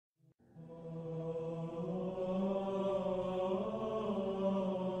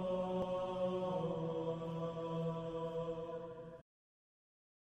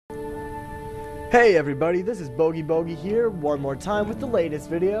Hey everybody, this is Bogey Bogey here one more time with the latest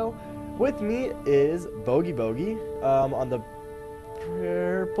video. With me is Bogey Bogey on the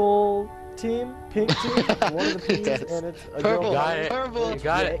purple team, pink team, one of the P's, Yes. and it's a Purple. girl. Got it. Purple. You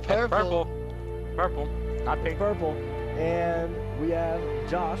got it. Yeah, Purple. Purple. Not pink. Purple. And we have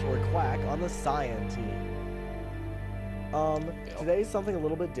Josh, or Quack, on the cyan team. Today's something a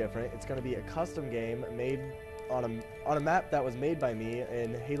little bit different. It's going to be a custom game made on a map that was made by me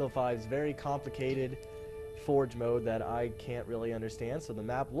in Halo 5's very complicated Forge mode that I can't really understand. So the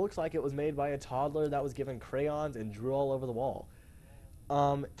map looks like it was made by a toddler that was given crayons and drew all over the wall.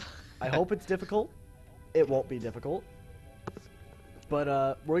 I hope it's difficult. It won't be difficult.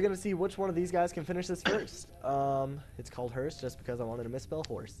 But we're going to see which one of these guys can finish this first. It's called Hearst just because I wanted to misspell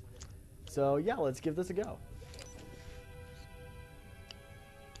horse. So yeah, let's give this a go.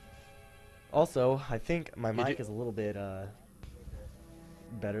 Also, I think my mic is a little bit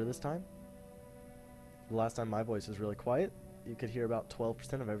better this time. The last time my voice was really quiet. You could hear about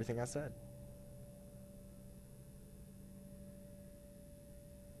 12% of everything I said.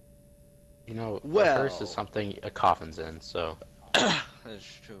 You know, Well. a hearse is something a coffin's in, so. That's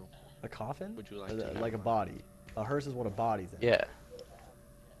true. A coffin? Would you like Or to know? like a body. A hearse is what a body's in. Yeah.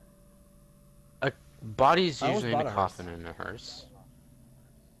 A body's I almost usually in bought a a hearse. coffin in a hearse.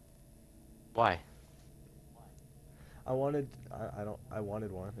 Why? I wanted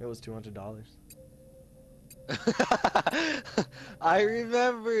one. It was $200. I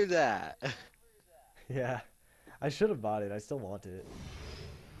remember that. Yeah. I should have bought it. I still want it.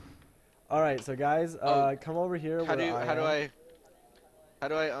 All right, so guys, Oh, come over here. How do where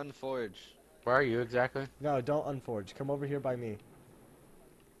I unforge? Where are you exactly? No, don't unforge. Come over here by me.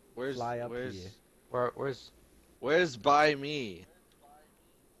 Where's Fly up where's here. where's by me?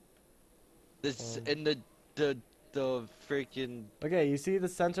 This in the freaking. Okay, you see the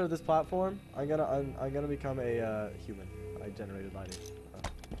center of this platform? I'm gonna become a human. I generated lighting.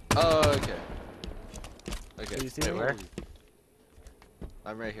 Oh, okay. Okay. So you see Wait, me? where?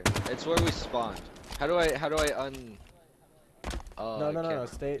 I'm right here. It's where we spawned. How do I un? No. camera.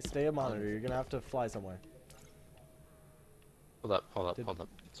 Stay a monitor. You're gonna have to fly somewhere. Hold up. Did- Hold up.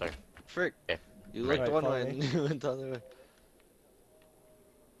 Sorry. Frick. Okay. You Right, looked one follow way and me. you went the other way.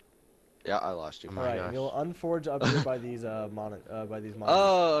 Yeah, I lost you. Oh my All right, gosh. you'll unforge up here by these monitors.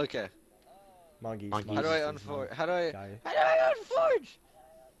 Oh, okay. Mongoose. Mongoose. How do I mongooses, unforge? How do I guy. unforge?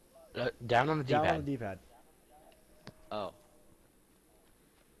 Down on the Down on D-pad. the D-pad. Oh.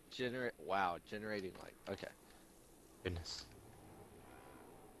 Wow, generating light. Okay. Goodness.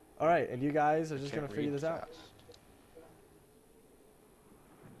 All right, and you guys are I just can't gonna figure read this out. fast.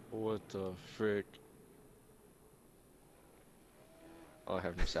 What the frick? Oh, I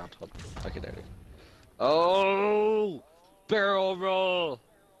have no sound. Hold on. Okay, there it is. Oh! Barrel roll!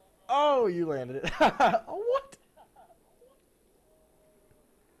 Oh, you landed it. Oh, what?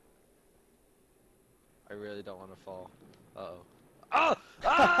 I really don't want to fall. Uh-oh. Oh!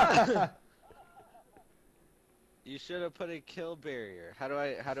 Ah! You should have put a kill barrier. How do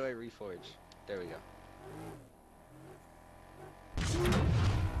I reforge? There we go.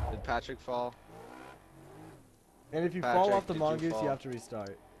 Did Patrick fall? And if you Patrick, fall off the did you mongoose, fall? you have to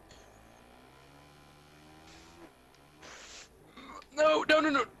restart. No.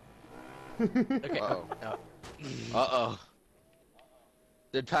 Okay. Uh-oh. No. Uh-oh.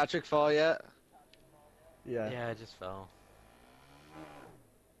 Did Patrick fall yet? Yeah. Yeah, I just fell.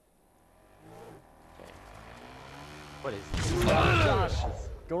 Okay. What is this? Josh,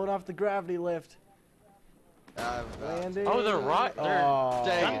 going off the gravity lift. Landing. Oh, they're right. They're Oh.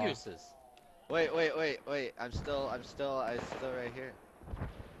 Dang. mongooses. Wait. I'm still right here.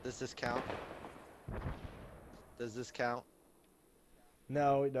 Does this count? Does this count?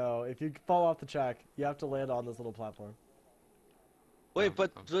 No. If you fall off the track, you have to land on this little platform. Wait,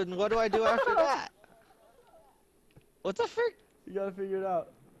 but then what do I do after that? What the frick? You gotta figure it out.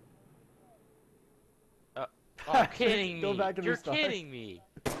 Oh, kidding me. Go back and You're restart. kidding me.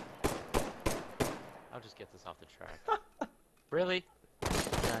 I'll just get this off the track. Really?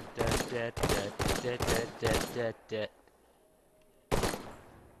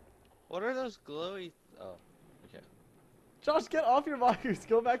 What are those glowy? Oh, okay. Josh, get off your mongoose.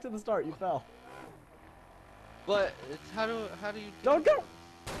 Go back to the start. You fell. But it's how do you? Don't go.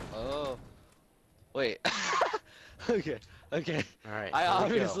 Oh, wait. Okay. Alright. I here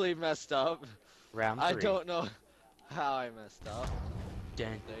we go. obviously messed up. Round 3. I don't know how I messed up.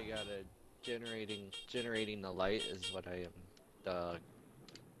 Dun. They got a generating the light is what I am.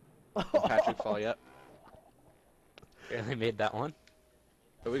 Did Patrick fall yet? Barely made that one.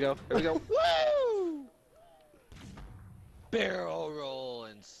 Here we go. Woo! Barrel roll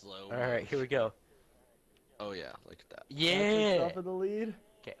and slow. Alright, here we go. Oh yeah, look at that. Patrick's Yeah. up in the lead.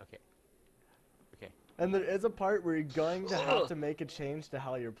 Okay. Okay. And there is a part where you're going to have to make a change to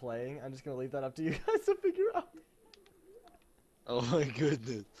how you're playing. I'm just gonna leave that up to you guys to figure out. Oh my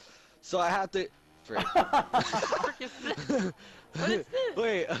goodness. So I have to. Frick. What is this? What is this?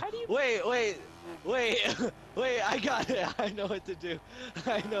 Wait, How do you- wait, I got it. I know what to do.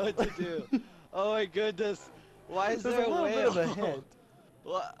 I know what to do. Oh my goodness. Why is There's there a little whale? bit of a hint.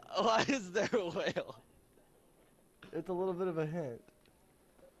 Why is there a whale? It's a little bit of a hint.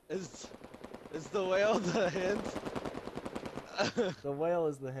 Is the whale the hint? The whale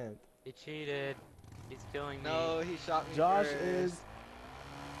is the hint. He cheated. He's killing me. No, he shot me Josh first. is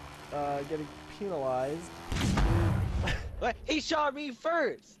getting penalized. Wait, he shot me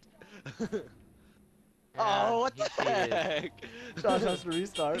first! Yeah, Oh, what he the cheated. heck? Josh has to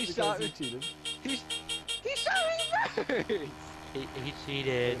restart He because shot he me. cheated. He shot me first! He We're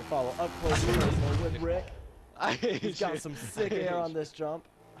cheated. gonna follow up close and personal with Rick. I hate He's got you. some sick I hate air on you. this jump.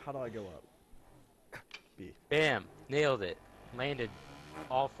 How do I go up? Bam! Nailed it. Landed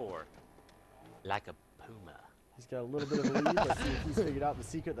all four. Like a puma. He's got a little bit of a lead. Let's see if he's figured out the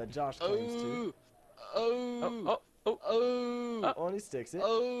secret that Josh claims to. Oh, Oh! oh, Oh, and he sticks it.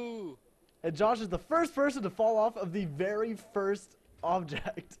 oh. And Josh is the first person to fall off of the very first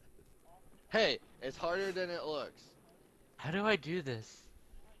object. Hey, it's harder than it looks. How do I do this?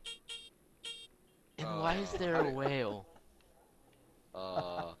 And why is there how a do- whale?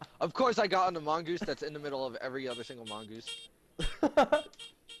 Of course I got on the mongoose that's in the middle of every other single mongoose.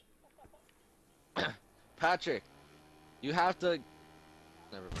 Patrick, you have to.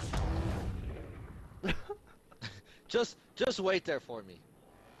 Never mind. just wait there for me,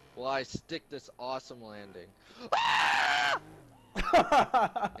 while I stick this awesome landing.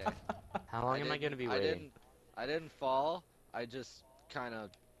 Okay. How long am I gonna be waiting? I didn't fall. I just kind of.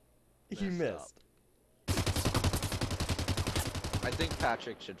 He missed. I think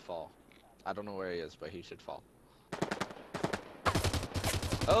Patrick should fall. I don't know where he is, but he should fall.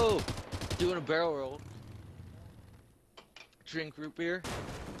 Oh, doing a barrel roll. Drink root beer.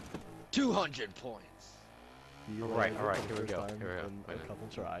 200 points. He Alright, landed alright, for the here we first go, time here we go. in Wait a a minute. couple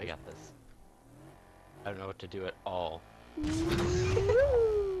I tries. got this. I don't know what to do at all. I'm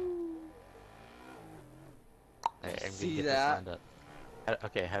gonna See get that? this lined up.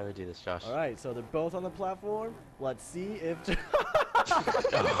 Okay, how do we do this, Josh? Alright, so they're both on the platform. Let's see if.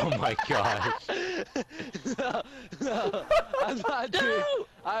 Oh my gosh. no, no, I'm not doing.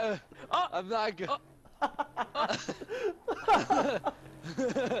 I'm not good.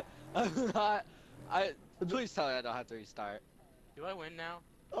 I'm not. Please tell me I don't have to restart. Do I win now?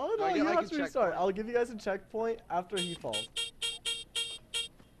 Oh Do no, I get you like have a to restart. checkpoint? I'll give you guys a checkpoint after he falls.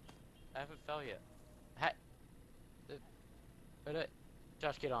 I haven't fell yet.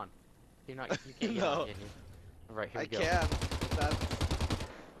 Josh, get on. You can't get No. on, can you? Alright, here I we go. can.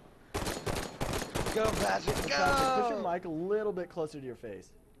 Go, Patrick, So go! Patrick, push your mic a little bit closer to your face.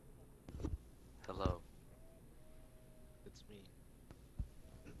 Hello. It's me.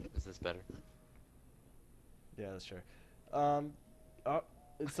 Is this better? Yeah, that's sure.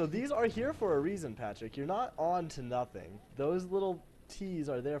 So these are here for a reason, Patrick. You're not on to nothing. Those little T's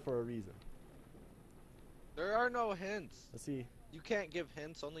are there for a reason. There are no hints. Let's see. You can't give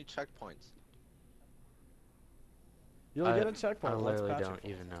hints, only checkpoints. You'll get a checkpoint I once literally Patrick. don't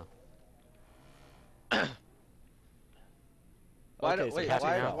even know. Why, Okay, so wait,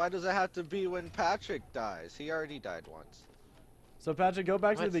 Patrick fell. why does it have to be when Patrick dies? He already died once. So Patrick, go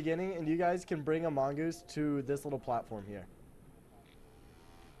back to the What? beginning, and you guys can bring a mongoose to this little platform here.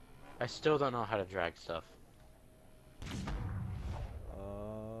 I still don't know how to drag stuff.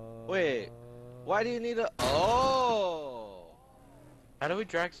 Wait, why do you need a... Oh! How do we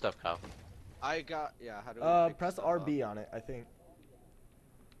drag stuff, Kyle? I got... Yeah, how do we pick Press stuff up? RB on it, I think.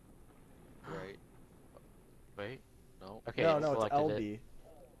 Right. Wait. No. Okay, No, no, it's selected LB.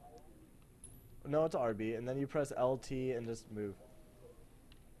 No, it's RB, and then you press LT and just move.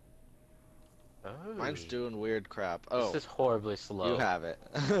 Oh. Mine's doing weird crap. Oh, This is horribly slow. you have it.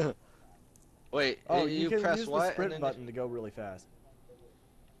 Wait, Oh, you can press use what? the and sprint then button to go really fast.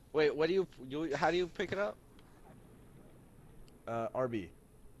 Wait, what do you... How do you pick it up? RB.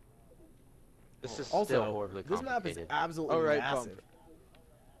 This is Also, still horribly this map is complicated. absolutely Oh, right, massive.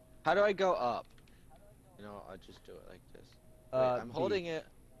 How do I go up? You know, I just do it like this. Wait, I'm B. holding it.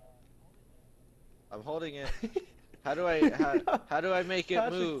 I'm holding it. How do I how do I make it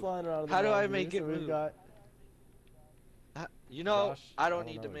Patrick's move? flying around on the How do I mongoose, make it and we've move? got You know, Josh, I I don't don't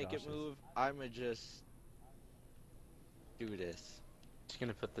need know to where make Josh it is. move. I'ma just do this. Just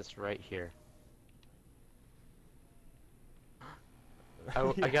gonna put this right here.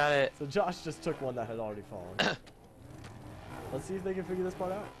 I Yeah. got it. So Josh just took one that had already fallen. Let's see if they can figure this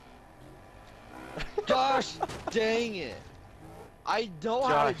part out. Gosh, dang it! I know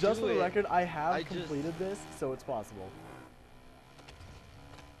how to Josh, Just do for the it. record, I have I just- completed this, so it's possible.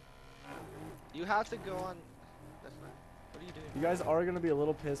 You have to go on. That's not. What are you doing? You guys are gonna be a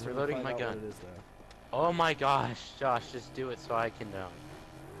little pissed when you Reloading find my out gun. what it is, though. Oh my gosh, Josh, just do it so I can know.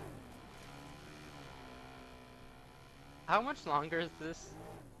 How much longer is this?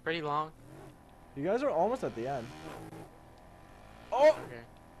 Pretty long. You guys are almost at the end. Oh! Okay.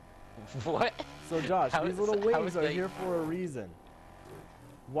 What? So Josh, How these is- little how wings is are that- here for a reason.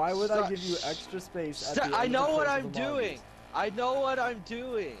 Why would I Stop- give you extra space at Stop- the I end know of the what course I'm of the doing. mongoose? I know what I'm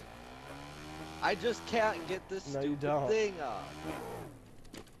doing. I just can't get this No, you stupid don't. thing up.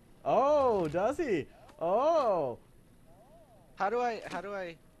 Oh, does he? Oh! How do I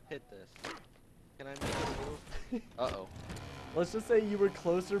hit this? Can I make it move? Uh-oh. Let's just say you were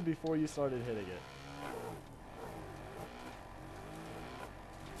closer before you started hitting it.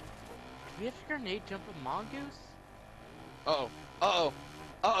 Do we have to grenade jump a mongoose? Uh-oh. Uh-oh.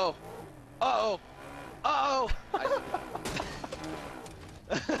 Uh-oh. Uh-oh. Uh-oh.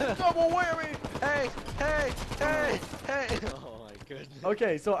 Double whammy! Hey, hey, hey, hey. Oh my goodness.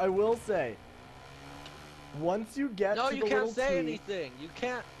 Okay, so I will say, once you get No, to you the can't little say T, anything. You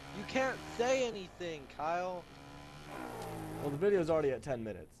can't say anything, Kyle. well, the video's already at 10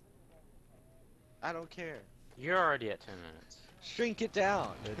 minutes. I don't care. You're already at 10 minutes. Shrink it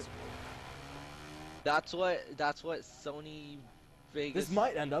down. It's, That's what Sony Vegas. this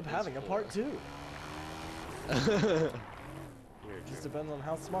might end up is having a for. part 2. You're a Just jerk. depends on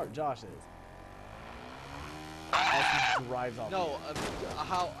how smart Josh is. As he drives off. No,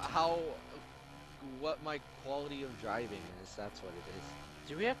 what my quality of driving is. That's what it is.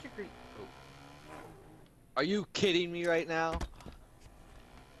 Do we have to oh, Are you kidding me right now?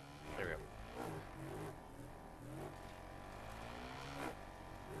 there we go.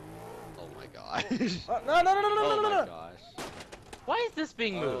 Oh my gosh. No, no, no, no, no, no, Oh no, my no! gosh. Why is this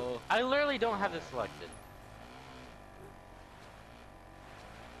being moved? Oh. I literally don't have this selected.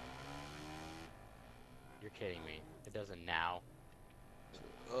 You're kidding me. It doesn't now.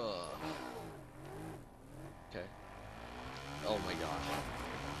 Ugh. Okay. Oh my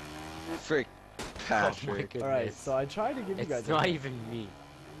gosh. Frick, Patrick. goodness. Alright, so I tried to give you guys It's a not hint. even me.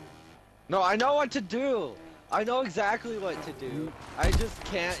 No, I know what to do. I know exactly what to do. I just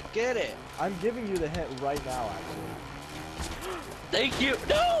can't get it. I'm giving you the hint right now, actually. Thank you.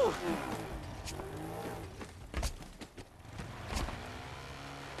 No!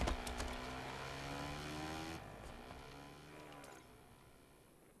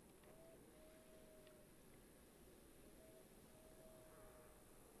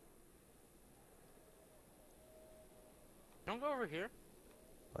 Don't go over here.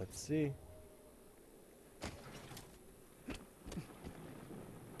 Let's see.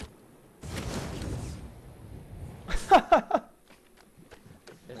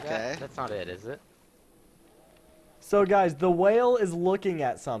 Is Okay. That's not it, is it? So guys, the whale is looking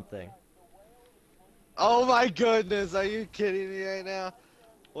at something. Oh my goodness, are you kidding me right now?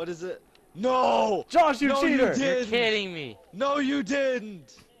 What is it? No! Josh, you No, you cheater! did. You're Didn't. kidding me. No, you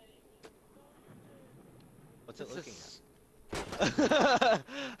didn't! What's it This looking is- at?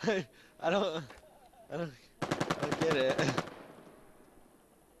 I don't get it.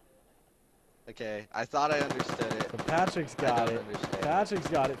 Okay, I thought I understood it. So Patrick's I got don't it. understand. Patrick's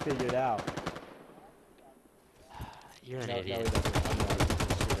got it figured out. You're an No, no, idiot. he doesn't. I'm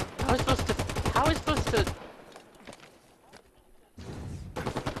not. How is supposed to? How is supposed to?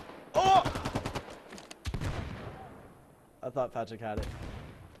 Oh! I thought Patrick had it.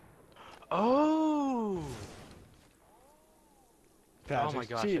 Oh! Patrick's my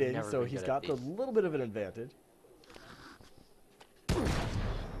gosh, I've cheating, never so been he's good got at a these. little bit of an advantage.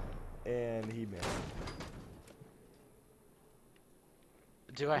 And he missed.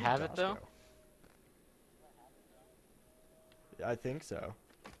 Do I Where did have it Josh though? go? Yeah, I think so.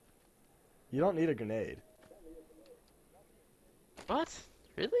 You don't need a grenade. What?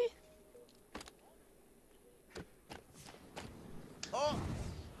 Really? Oh!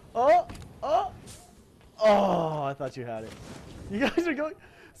 Oh! Oh! Oh! I thought you had it. You guys are going.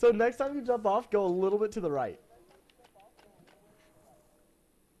 So next time you jump off, go a little bit to the right.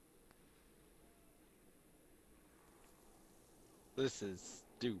 This is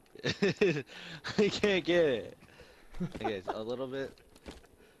stupid. I can't get it. Okay, so a little bit.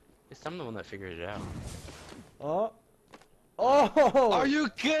 It's I'm the one that figured it out. Oh! Oh! Are you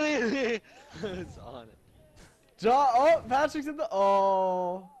kidding me? It's on it. Oh! Patrick's in the.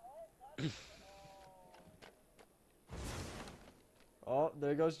 Oh! Oh,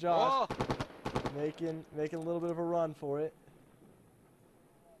 there goes Josh. Oh! Making a little bit of a run for it.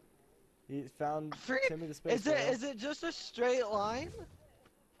 He found Timmy the space whale. Is it just a straight line?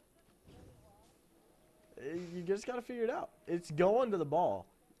 You just gotta figure it out. It's going to the ball.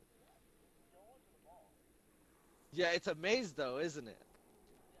 Yeah, it's a maze though, isn't it?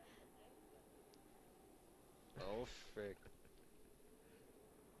 Oh frick.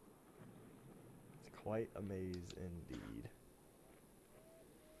 It's quite a maze indeed.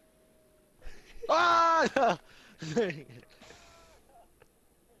 Ah!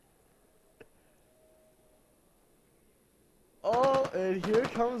 Oh, and here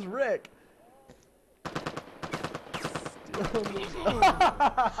comes Rick.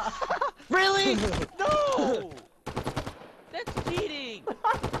 Really? No! That's cheating!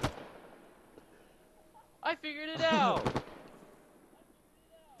 I figured it out!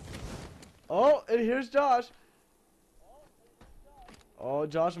 Oh, and here's Josh. Oh,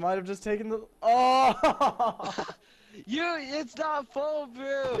 Josh might have just taken the. Oh! It's not full, He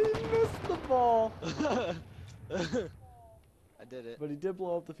bro. missed the ball. I did it. But he did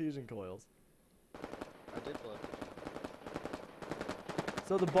blow up the fusion coils. I did blow.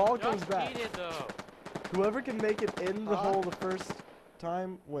 So the ball Josh comes back. cheated though. Whoever can make it in the hole the first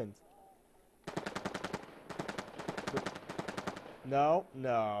time wins. No,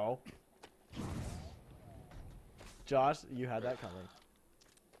 no. Josh, you had that coming.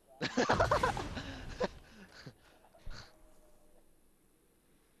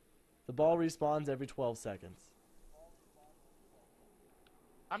 The ball respawns every 12 seconds.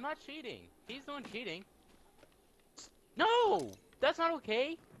 I'm not cheating. He's the one cheating. No! That's not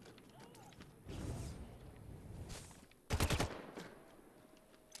okay.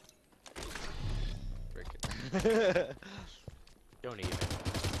 Frickin'. Don't even.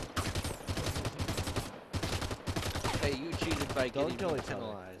 Hey, you cheated by Don't getting kill me each other.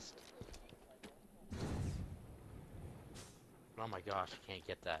 penalized. Oh my gosh, I can't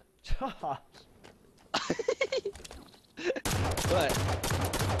get that. Josh. What?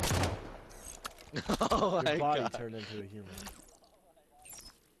 Oh my Your body god. turned into a human.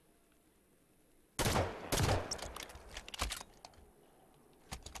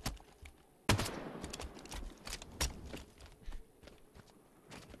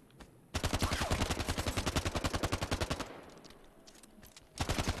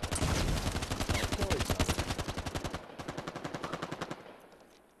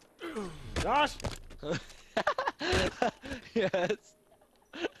 Josh! Yes.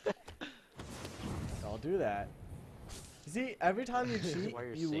 Don't do that. You see, every time you This is cheat, why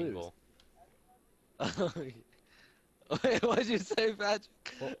you're you single. Wait, what'd you say, Patrick?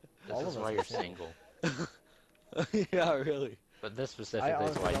 lose. This All is of us why are you're single. single. Yeah, really. But this I specifically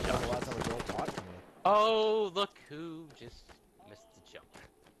is honestly why don't know the Josh. last time a girl talked to me. Oh, look who just missed the jump.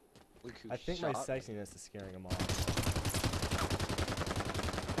 Look who I think my shot me. sexiness is scaring them off.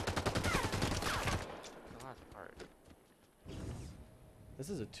 The last part. This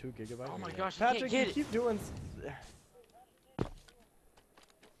is a 2 gigabyte. Oh my game. gosh, I can't Patrick, get you it. keep doing.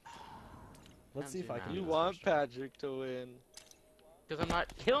 Let's I'm see if I zooming can. out. You do this want first try. Patrick to win. Because I'm not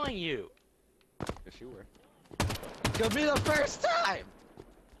killing you. Yes, you were. Could be the first time!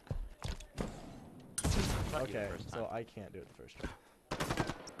 Not you the Okay, first so time. I can't do it the first try.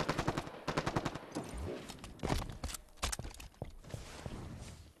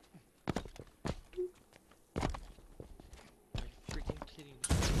 Are you freaking kidding me?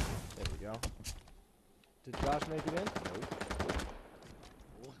 There we go. Did Josh make it in? Nope.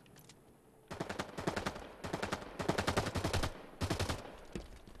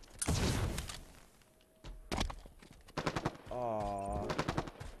 Aww.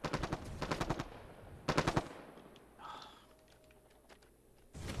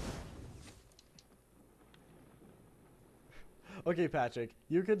 Okay, Patrick,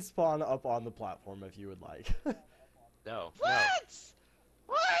 you can spawn up on the platform if you would like. No. No. What?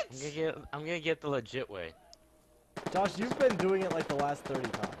 What? I'm gonna get the legit way. Josh, you've been doing it like the last 30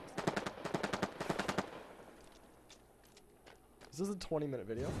 times. This is a 20-minute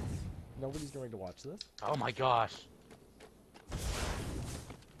video. Nobody's going to watch this. Oh my gosh.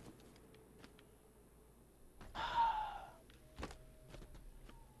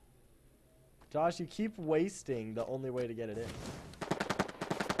 Josh, you keep wasting the only way to get it in.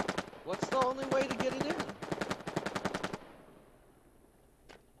 What's the only way to get it in?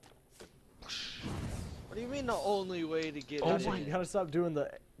 What do you mean the only way to get Oh it Patrick, my- in? you gotta stop doing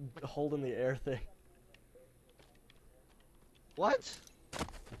the holding the air thing. What?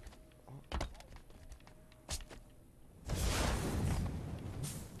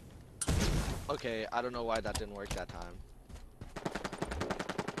 Okay, I don't know why that didn't work that time.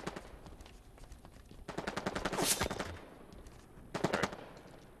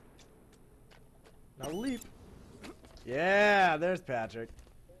 Gotta leap. Yeah, there's Patrick.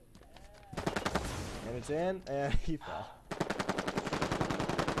 And it's in, and he fell.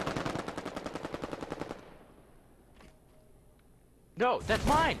 No, that's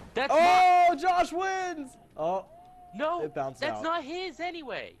mine. That's Oh, Josh wins! Oh, no. it bounced That's out. not his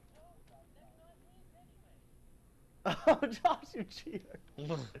anyway. Oh, Josh, you cheater.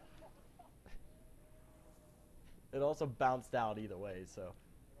 It also bounced out either way, so.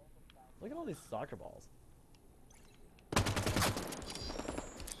 Look at all these soccer balls. That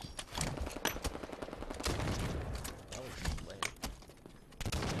was lame.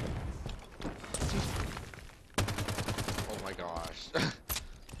 Oh my gosh.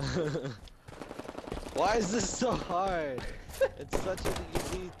 Why is this so hard? It's such an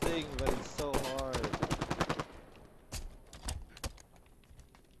easy thing, but it's so hard.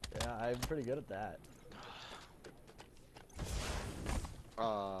 Yeah, I'm pretty good at that.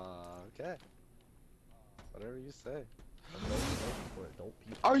 Okay. Whatever you say. For adult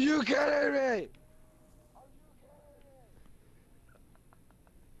people. Are you kidding me?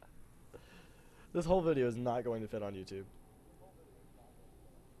 This whole video is not going to fit on YouTube.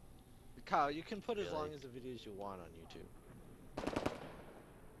 Kyle, you can put as Really? long as the videos you want on YouTube.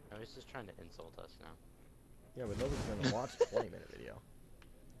 I was just trying to insult us now. Yeah, but nobody's gonna watch a 20-minute video.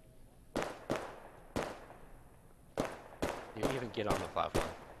 You even get on the platform.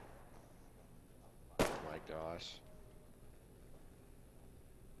 Oh my gosh.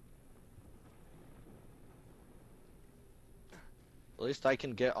 At least I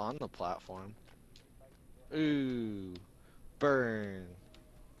can get on the platform. Ooh. Burn.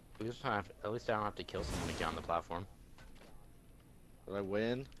 At least I don't have to kill someone to get on the platform. Did I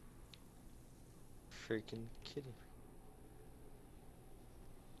win? Freaking kidding me.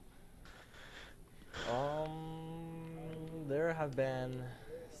 There have been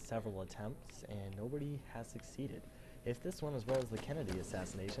several attempts, and nobody has succeeded. If this went as well as the Kennedy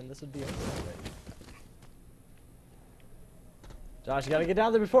assassination, this would be over already. Josh, you gotta get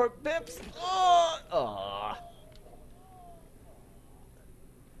down there before it bips! Oh!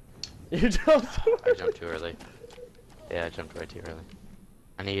 You jumped too I jumped too early. Yeah, I jumped way too early.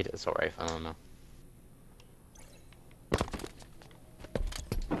 I need a assault rifle, I don't know.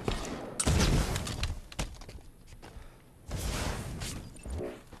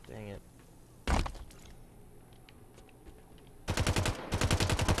 Dang it.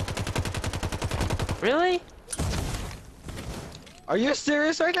 Really? Are you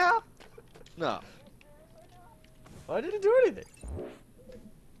serious right now? No. I didn't do anything.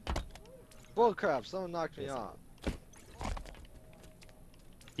 Bull crap, someone knocked me off.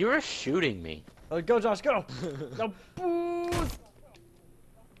 You were shooting me. Oh, go, Josh, go! No, boost!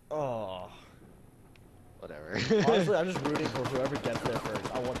 Oh. Whatever. Honestly, I'm just rooting for whoever gets there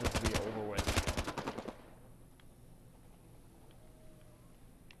first. I want this to be over with.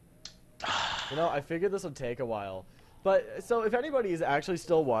 You know, I figured this would take a while. But, so if anybody is actually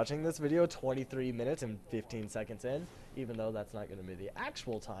still watching this video 23 minutes and 15 seconds in, even though that's not going to be the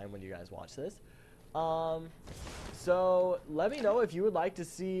actual time when you guys watch this, so let me know if you would like to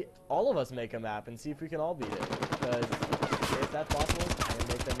see all of us make a map and see if we can all beat it. Because if that's possible, then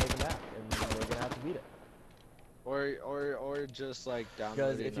make them make a map, and we're going to have to beat it. Or just like download.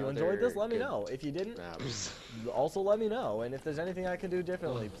 Because if you enjoyed this, let me know. If you didn't, maps. also let me know. And if there's anything I can do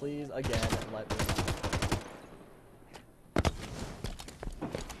differently, please, again, let me know.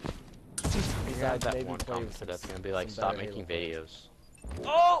 Besides that maybe one play comment with that's some- gonna be like, some stop better making Halo videos.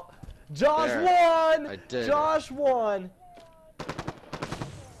 Oh! Josh There. won! I did it. Josh won!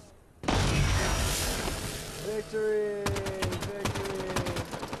 Victory! Victory! Victory!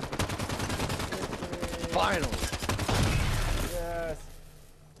 Finally. Yes!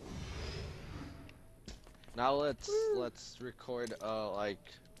 Now let's record like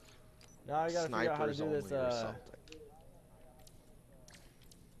Now I gotta figure out how to snipers do only this, or something.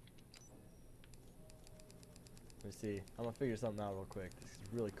 Let me see. I'm gonna figure something out real quick. This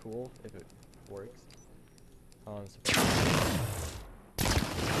is really cool if it works. I'm surprised.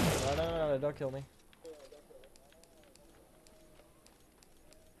 No, don't kill me.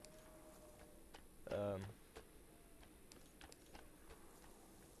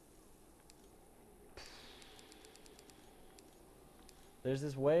 There's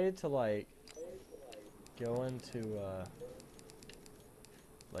this way to like go into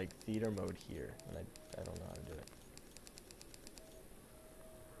like theater mode here, and I don't know how to do it.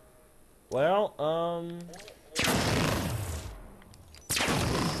 Well, might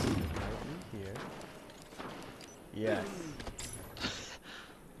be here. Yes.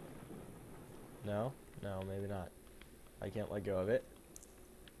 No, maybe not. I can't let go of it.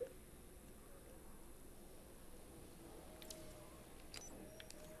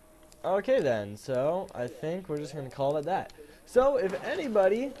 Okay then, so I think we're just gonna call it that. So if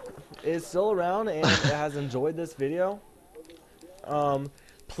anybody is still around and has enjoyed this video,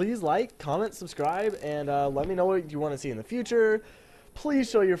 please like, comment, subscribe, and let me know what you want to see in the future. Please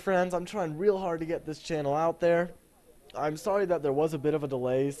show your friends. I'm trying real hard to get this channel out there. I'm sorry that there was a bit of a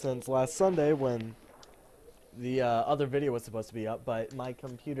delay since last Sunday when the other video was supposed to be up, but my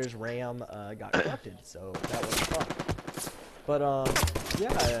computer's RAM got corrupted, so that was fun. But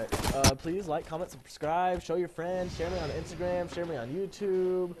yeah, please like, comment, subscribe, show your friends, share me on Instagram, share me on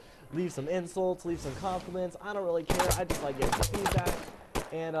YouTube, leave some insults, leave some compliments. I don't really care. I just like getting the feedback.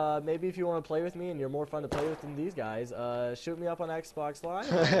 And maybe if you want to play with me and you're more fun to play with than these guys, shoot me up on Xbox Live.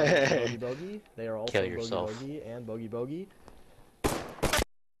 Bogey Bogey. They are also Kill Bogey yourself. Bogey and Bogey Bogey.